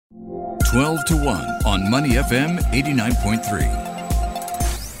12 to 1 on Money FM 89.3.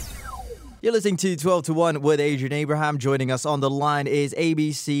 You're listening to 12 to 1 with Adrian Abraham. Joining us on the line is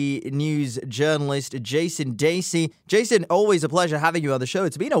ABC News journalist Jason Dacey. Jason, always a pleasure having you on the show.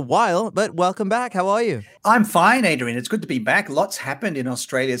 It's been a while, but welcome back. How are you? I'm fine, Adrian. It's good to be back. Lots happened in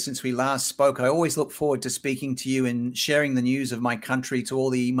Australia since we last spoke. I always look forward to speaking to you and sharing the news of my country to all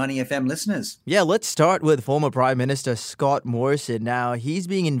the Money FM listeners. Yeah, let's start with former Prime Minister Scott Morrison. Now, he's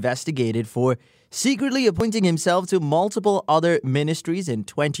being investigated for secretly appointing himself to multiple other ministries in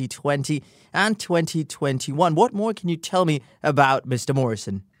 2020 and 2021. What more can you tell me about Mr.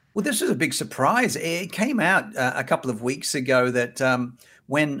 Morrison? Well, this was a big surprise. It came out a couple of weeks ago that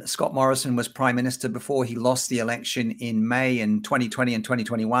when Scott Morrison was Prime Minister before he lost the election in May in 2020 and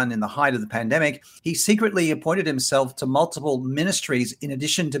 2021 in the height of the pandemic, he secretly appointed himself to multiple ministries in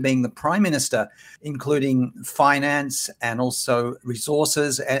addition to being the Prime Minister, including finance and also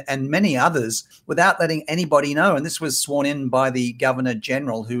resources and many others without letting anybody know. And this was sworn in by the Governor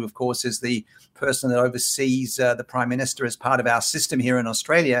General, who, of course, is the person that oversees the Prime Minister as part of our system here in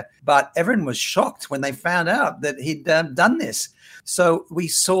Australia. But everyone was shocked when they found out that he'd done this. So we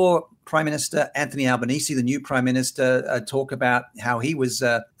saw Prime Minister Anthony Albanese, the new Prime Minister, talk about how he was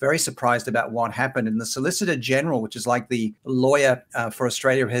very surprised about what happened. And the Solicitor General, which is like the lawyer for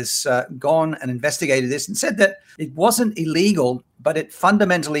Australia, has gone and investigated this and said that it wasn't illegal, but it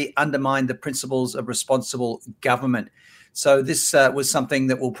fundamentally undermined the principles of responsible government. So this was something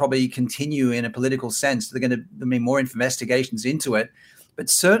that will probably continue in a political sense. There'll be more investigations into it. But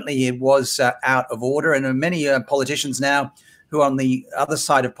certainly it was out of order. And many politicians now who are on the other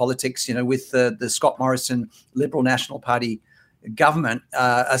side of politics, with the Scott Morrison Liberal National Party government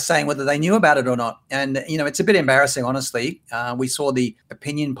are saying whether they knew about it or not. And, it's a bit embarrassing, honestly. We saw the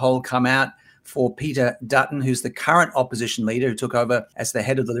opinion poll come out for Peter Dutton, who's the current opposition leader who took over as the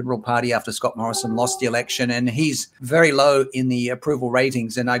head of the Liberal Party after Scott Morrison lost the election. And he's very low in the approval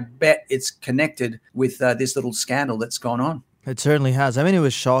ratings. And I bet it's connected with this little scandal that's gone on. It certainly has. I mean, it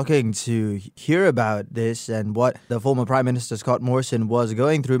was shocking to hear about this and what the former Prime Minister Scott Morrison was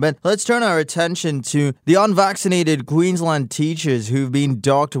going through. But let's turn our attention to the unvaccinated Queensland teachers who've been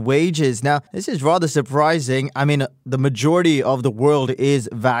docked wages. Now, this is rather surprising. I mean, the majority of the world is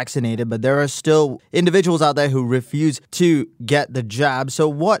vaccinated, but there are still individuals out there who refuse to get the jab. So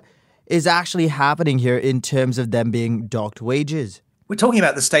what is actually happening here in terms of them being docked wages? We're talking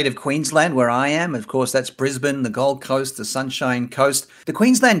about the state of Queensland, where I am. Of course, that's Brisbane, the Gold Coast, the Sunshine Coast. The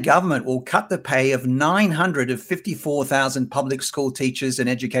Queensland government will cut the pay of 954,000 public school teachers and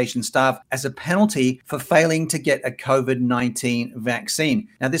education staff as a penalty for failing to get a COVID-19 vaccine.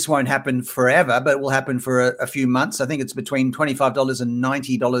 Now, this won't happen forever, but it will happen for a few months. I think it's between $25 and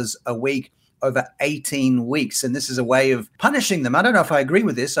 $90 a week over 18 weeks. And this is a way of punishing them. I don't know if I agree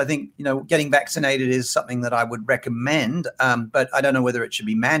with this. I think, getting vaccinated is something that I would recommend, but I don't know whether it should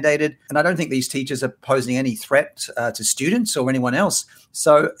be mandated. And I don't think these teachers are posing any threat to students or anyone else.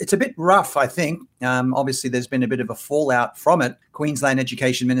 So it's a bit rough, I think. Obviously, there's been a bit of a fallout from it. Queensland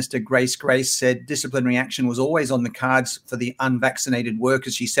Education Minister Grace said disciplinary action was always on the cards for the unvaccinated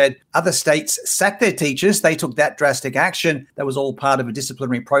workers. She said other states sacked their teachers. They took that drastic action. That was all part of a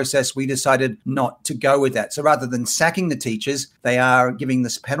disciplinary process. We decided not to go with that. So rather than sacking the teachers, they are giving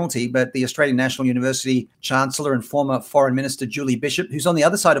this penalty. But the Australian National University Chancellor and former Foreign Minister Julie Bishop, who's on the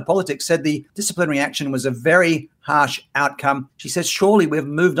other side of politics, said the disciplinary action was a very harsh outcome. She says, surely we've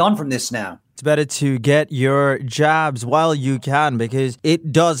moved on from this now. It's better to get your jabs while you can because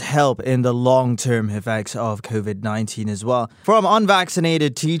it does help in the long-term effects of COVID-19 as well. From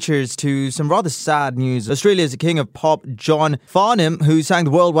unvaccinated teachers to some rather sad news, Australia's king of pop, John Farnham, who sang the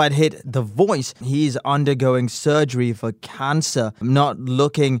worldwide hit The Voice, he's undergoing surgery for cancer. Not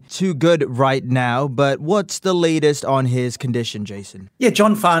looking too good right now, but what's the latest on his condition, Jason? Yeah,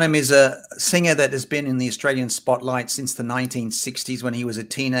 John Farnham is a singer that has been in the Australian spotlight since the 1960s when he was a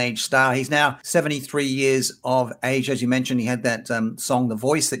teenage star. He's now 73 years of age. As you mentioned, he had that song, The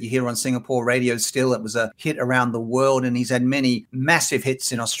Voice, that you hear on Singapore radio still. It was a hit around the world, and he's had many massive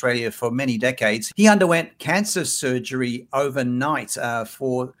hits in Australia for many decades. He underwent cancer surgery overnight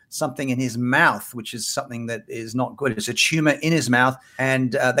for something in his mouth, which is something that is not good. It's a tumor in his mouth.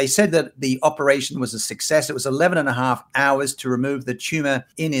 And they said that the operation was a success. It was 11 and a half hours to remove the tumor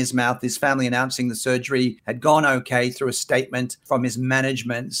in his mouth. His family announcing the surgery had gone okay through a statement from his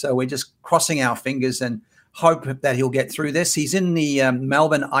management. So we're just crossing our fingers and hope that he'll get through this. He's in the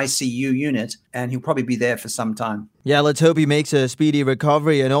Melbourne ICU unit, and he'll probably be there for some time. Yeah, let's hope he makes a speedy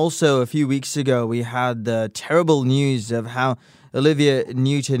recovery. And also, a few weeks ago, we had the terrible news of how Olivia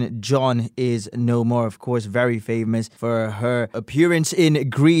Newton-John is no more. Of course, very famous for her appearance in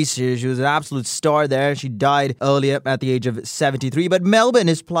Grease. She was an absolute star there. She died earlier at the age of 73, but Melbourne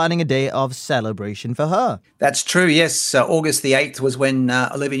is planning a day of celebration for her. That's true, yes. August the 8th was when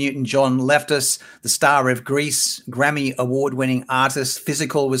Olivia Newton-John left us, the star of Grease, Grammy award-winning artist.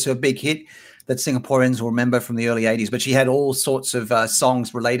 Physical was her big hit that Singaporeans will remember from the early 80s, but she had all sorts of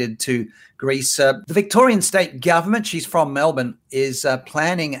songs related to Grease. The Victorian state government, she's from Melbourne, is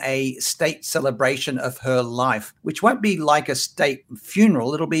planning a state celebration of her life, which won't be like a state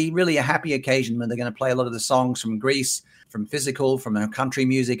funeral. It'll be really a happy occasion when they're going to play a lot of the songs from Grease, from Physical, from her country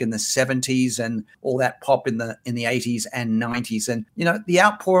music in the 70s and all that pop in the 80s and 90s. And, you know, the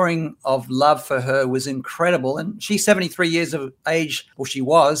outpouring of love for her was incredible. And she's 73 years of age, or she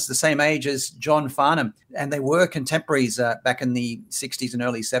was the same age as John Farnham. And they were contemporaries back in the 60s and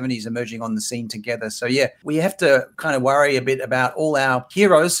early 70s, emerging on the scene together. So, yeah, we have to kind of worry a bit about all our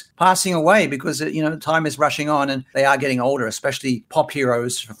heroes passing away because, you know, time is rushing on and they are getting older, especially pop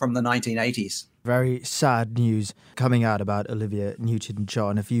heroes from the 1980s. Very sad news coming out about Olivia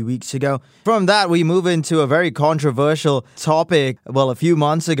Newton-John a few weeks ago. From that, we move into a very controversial topic. Well, a few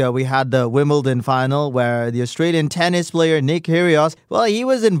months ago, we had the Wimbledon final where the Australian tennis player Nick Kyrgios, well, he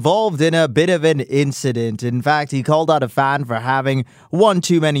was involved in a bit of an incident. In fact, he called out a fan for having one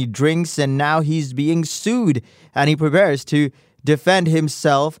too many drinks, and now he's being sued, and he prepares to defend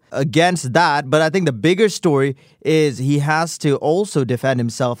himself against that. But I think the bigger story is he has to also defend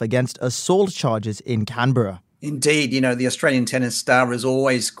himself against assault charges in Canberra. Indeed, you know, the Australian tennis star is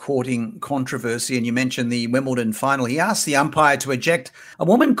always courting controversy. And you mentioned the Wimbledon final. He asked the umpire to eject a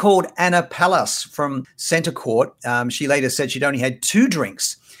woman called Anna Pallas from centre court. She later said she'd only had 2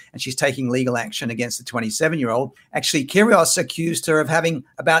 drinks and she's taking legal action against the 27-year-old. Actually, Kyrgios accused her of having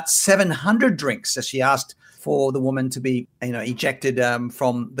about 700 drinks as she asked for the woman to be, you know, ejected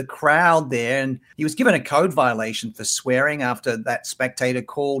from the crowd there. And he was given a code violation for swearing after that spectator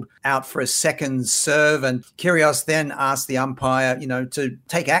called out for a second serve. And Kyrgios then asked the umpire, you know, to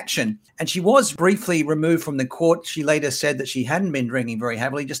take action. And she was briefly removed from the court. She later said that she hadn't been drinking very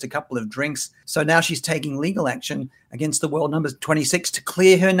heavily, just a couple of drinks. So now she's taking legal action against the world number 26 to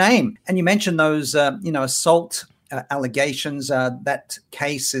clear her name. And you mentioned those, assault allegations. That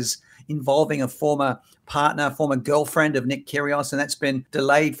case is involving a former girlfriend of Nick Kyrgios, and that's been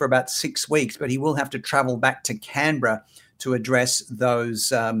delayed for about 6 weeks, but he will have to travel back to Canberra to address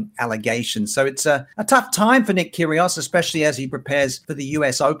those allegations. So it's a tough time for Nick Kyrgios, especially as he prepares for the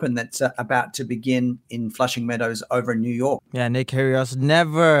US Open that's about to begin in Flushing Meadows over in New York. Yeah, Nick Kyrgios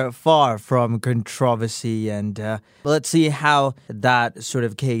never far from controversy, and let's see how that sort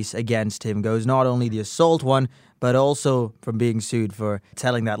of case against him goes. Not only the assault one, but also from being sued for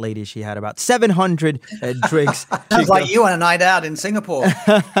telling that lady she had about 700 drinks. Sounds like you on a night out in Singapore.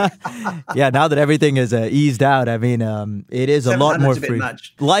 Yeah, now that everything is eased out, I mean, it is a lot more free.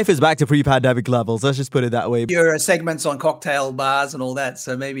 Life is back to pre-pandemic levels. Let's just put it that way. Your segments on cocktail bars and all that,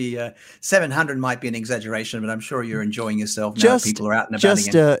 so maybe 700 might be an exaggeration, but I'm sure you're enjoying yourself now that people are out and about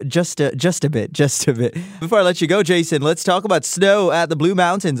again. Just a bit. Before I let you go, Jason, let's talk about snow at the Blue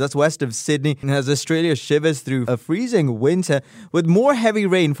Mountains. That's west of Sydney. As Australia shivers through a freezing winter with more heavy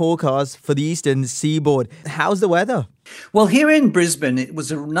rain forecast for the eastern seaboard. How's the weather? Well, here in Brisbane, it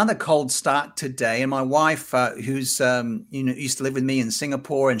was another cold start today. And my wife, who's used to live with me in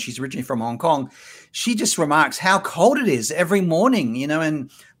Singapore, and she's originally from Hong Kong, she just remarks how cold it is every morning, you know.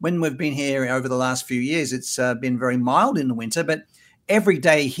 And when we've been here over the last few years, it's been very mild in the winter, but every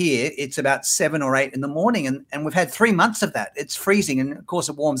day here, it's about 7 or 8 in the morning. And we've had 3 months of that. It's freezing. And of course,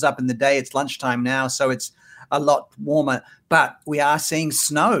 it warms up in the day. It's lunchtime now, so it's a lot warmer, but we are seeing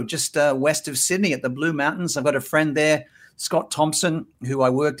snow just west of Sydney at the Blue Mountains. I've got a friend there, Scott Thompson, who I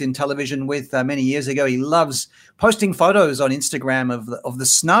worked in television with many years ago. He loves posting photos on Instagram of the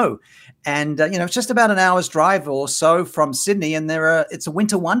snow. And, it's just about an hour's drive or so from Sydney. And it's a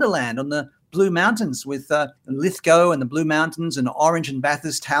winter wonderland on the Blue Mountains with Lithgow and the Blue Mountains and Orange and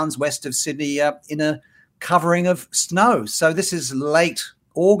Bathurst towns west of Sydney in a covering of snow. So this is late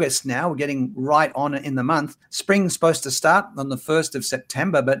August now. We're getting right on in the month. Spring's supposed to start on the 1st of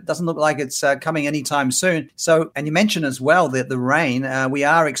September, but it doesn't look like it's coming anytime soon. So, and you mentioned as well that the rain, we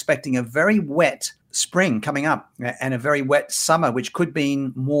are expecting a very wet spring coming up and a very wet summer, which could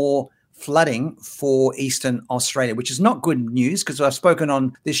mean more flooding for Eastern Australia, which is not good news because I've spoken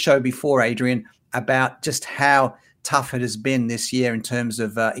on this show before, Adrian, about just how tough it has been this year in terms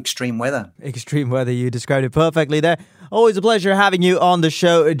of extreme weather. Extreme weather, you described it perfectly there. Always a pleasure having you on the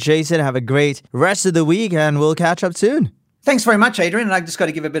show, Jason. Have a great rest of the week and we'll catch up soon. Thanks very much, Adrian. And I've just got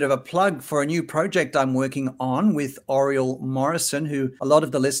to give a bit of a plug for a new project I'm working on with Oriel Morrison, who a lot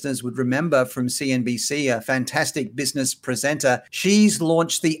of the listeners would remember from CNBC, a fantastic business presenter. She's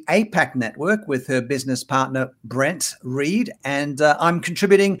launched the APAC network with her business partner, Brent Reed. And I'm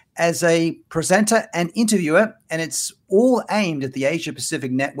contributing as a presenter and interviewer. And it's all aimed at the Asia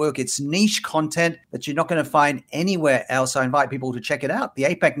Pacific network. It's niche content that you're not going to find anywhere else. I invite people to check it out. The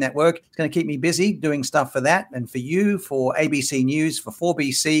APAC network is going to keep me busy doing stuff for that and for you, for ABC News, for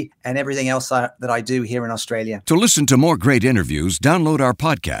 4BC, and everything else that I do here in Australia. To listen to more great interviews, download our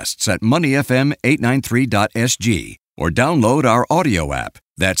podcasts at moneyfm893.sg or download our audio app.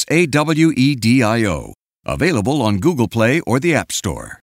 That's AWEDIO. Available on Google Play or the App Store.